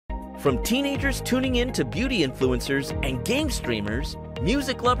From teenagers tuning in to beauty influencers and game streamers,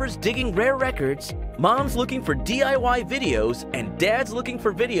 music lovers digging rare records, moms looking for DIY videos, and dads looking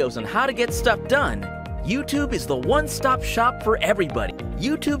for videos on how to get stuff done, YouTube is the one-stop shop for everybody.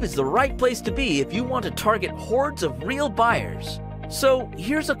 YouTube is the right place to be if you want to target hordes of real buyers. So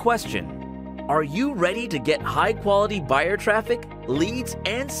here's a question. Are you ready to get high-quality buyer traffic, leads,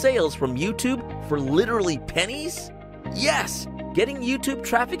 and sales from YouTube for literally pennies? Yes! Getting YouTube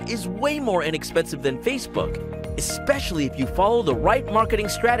traffic is way more inexpensive than Facebook, especially if you follow the right marketing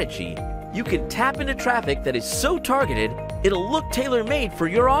strategy. You can tap into traffic that is so targeted, it'll look tailor-made for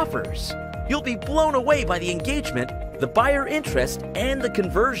your offers. You'll be blown away by the engagement, the buyer interest, and the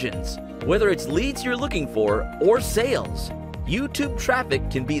conversions. Whether it's leads you're looking for or sales, YouTube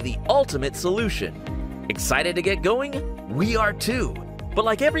traffic can be the ultimate solution. Excited to get going? We are too. But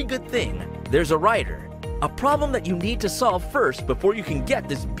like every good thing, there's a rider. A problem that you need to solve first before you can get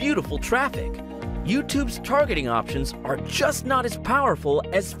this beautiful traffic. YouTube's targeting options are just not as powerful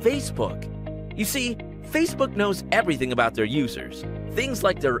as Facebook. You see, Facebook knows everything about their users. Things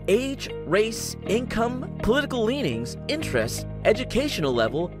like their age, race, income, political leanings, interests, educational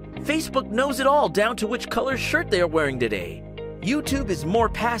level. Facebook knows it all down to which color shirt they are wearing today. YouTube is more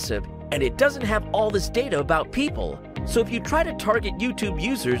passive, and it doesn't have all this data about people. So if you try to target YouTube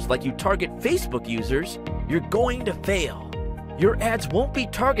users like you target Facebook users, you're going to fail. Your ads won't be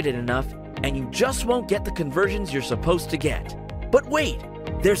targeted enough, and you just won't get the conversions you're supposed to get. But wait,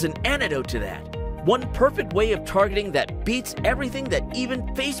 there's an antidote to that. One perfect way of targeting that beats everything that even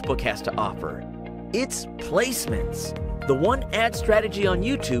Facebook has to offer. It's placements. The one ad strategy on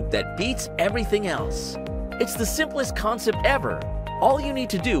YouTube that beats everything else. It's the simplest concept ever. All you need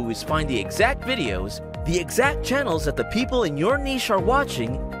to do is find the exact videos, the exact channels that the people in your niche are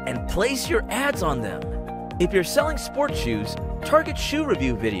watching, and place your ads on them. If you're selling sports shoes, target shoe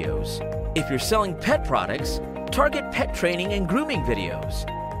review videos. If you're selling pet products, target pet training and grooming videos.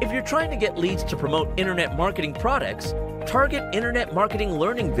 If you're trying to get leads to promote internet marketing products, target internet marketing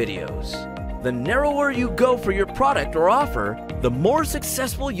learning videos. The narrower you go for your product or offer, the more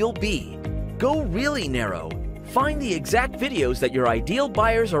successful you'll be. Go really narrow. Find the exact videos that your ideal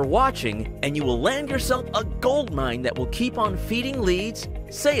buyers are watching, and you will land yourself a gold mine that will keep on feeding leads,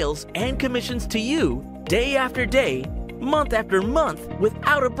 sales, and commissions to you day after day, month after month,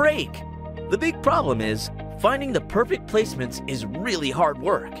 without a break. The big problem is, finding the perfect placements is really hard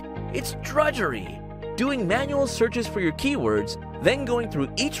work. It's drudgery. Doing manual searches for your keywords, then going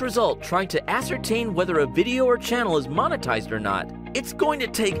through each result trying to ascertain whether a video or channel is monetized or not, it's going to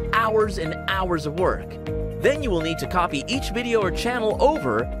take hours and hours of work. Then you will need to copy each video or channel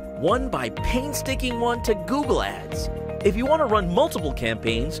over, one by painstaking one, to Google Ads. If you want to run multiple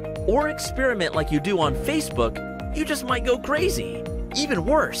campaigns or experiment like you do on Facebook, you just might go crazy. Even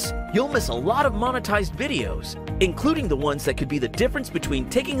worse, you'll miss a lot of monetized videos, including the ones that could be the difference between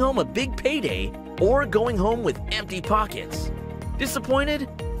taking home a big payday or going home with empty pockets. Disappointed?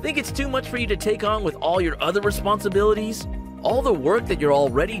 Think it's too much for you to take on with all your other responsibilities? All the work that you're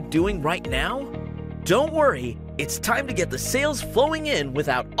already doing right now? Don't worry, it's time to get the sales flowing in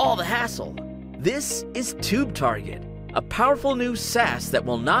without all the hassle. This is TubeTarget, a powerful new SaaS that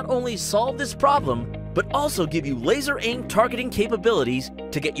will not only solve this problem, but also give you laser-aimed targeting capabilities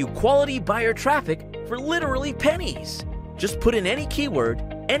to get you quality buyer traffic for literally pennies. Just put in any keyword,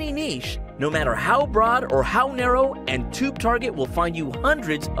 any niche, no matter how broad or how narrow, and TubeTarget will find you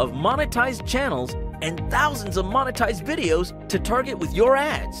hundreds of monetized channels and thousands of monetized videos to target with your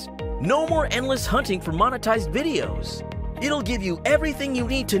ads. No more endless hunting for monetized videos. It'll give you everything you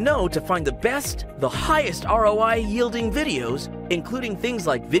need to know to find the best, the highest ROI yielding videos, including things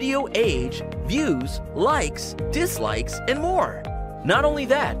like video age, views, likes, dislikes, and more. Not only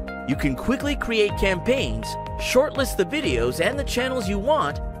that, you can quickly create campaigns, shortlist the videos and the channels you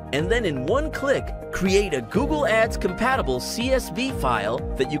want, and then in one click, create a Google Ads compatible CSV file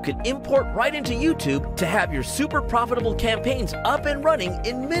that you can import right into YouTube to have your super profitable campaigns up and running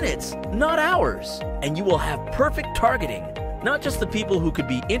in minutes, not hours. And you will have perfect targeting, not just the people who could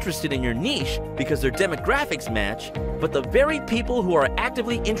be interested in your niche because their demographics match, but the very people who are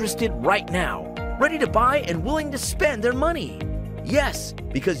actively interested right now, ready to buy and willing to spend their money. Yes,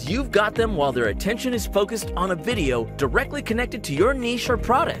 because you've got them while their attention is focused on a video directly connected to your niche or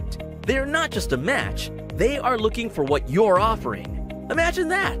product. They are not just a match, they are looking for what you're offering. Imagine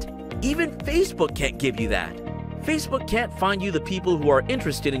that! Even Facebook can't give you that. Facebook can't find you the people who are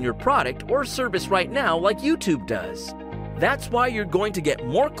interested in your product or service right now like YouTube does. That's why you're going to get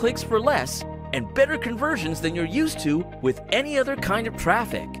more clicks for less and better conversions than you're used to with any other kind of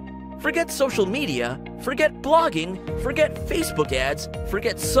traffic. Forget social media, forget blogging, forget Facebook ads,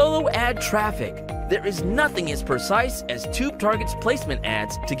 forget solo ad traffic. There is nothing as precise as TubeTarget's placement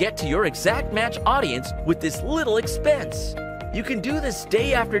ads to get to your exact match audience with this little expense. You can do this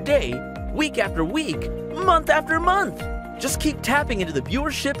day after day, week after week, month after month. Just keep tapping into the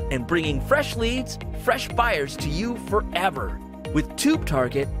viewership and bringing fresh leads, fresh buyers to you forever. With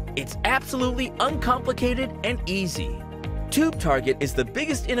TubeTarget, it's absolutely uncomplicated and easy. TubeTarget is the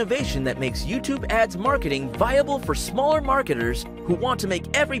biggest innovation that makes YouTube ads marketing viable for smaller marketers who want to make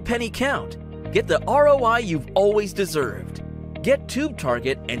every penny count. Get the ROI you've always deserved. Get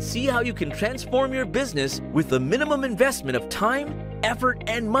TubeTarget and see how you can transform your business with the minimum investment of time, effort,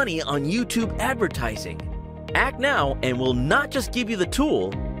 and money on YouTube advertising. Act now and we'll not just give you the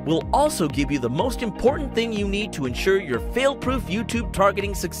tool, we'll also give you the most important thing you need to ensure your fail-proof YouTube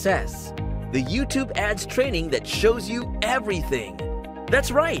targeting success. The YouTube ads training that shows you everything.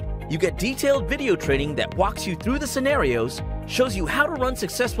 That's right, you get detailed video training that walks you through the scenarios, shows you how to run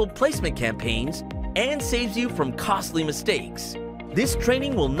successful placement campaigns, and saves you from costly mistakes. This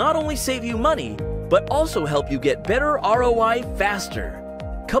training will not only save you money, but also help you get better ROI faster.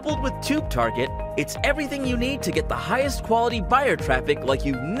 Coupled with TubeTarget, it's everything you need to get the highest quality buyer traffic like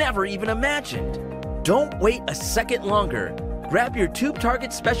you never even imagined. Don't wait a second longer. Grab your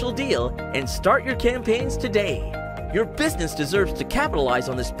TubeTarget special deal and start your campaigns today. Your business deserves to capitalize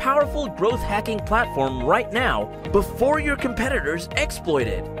on this powerful growth hacking platform right now before your competitors exploit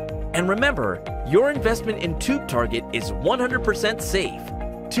it. And remember, your investment in TubeTarget is 100% safe.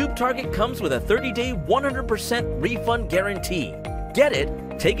 TubeTarget comes with a 30-day 100% refund guarantee. Get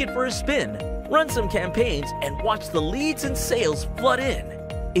it, take it for a spin, run some campaigns, and watch the leads and sales flood in.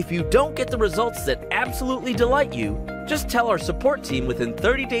 If you don't get the results that absolutely delight you, just tell our support team within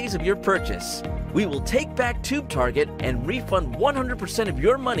 30 days of your purchase. We will take back TubeTarget and refund 100% of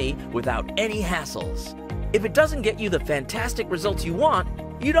your money without any hassles. If it doesn't get you the fantastic results you want,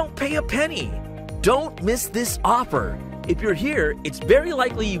 you don't pay a penny. Don't miss this offer. If you're here, it's very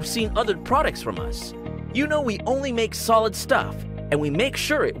likely you've seen other products from us. You know we only make solid stuff, and we make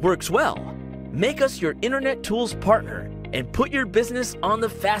sure it works well. Make us your Internet Tools partner and put your business on the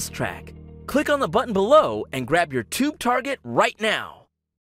fast track. Click on the button below and grab your TubeTarget right now.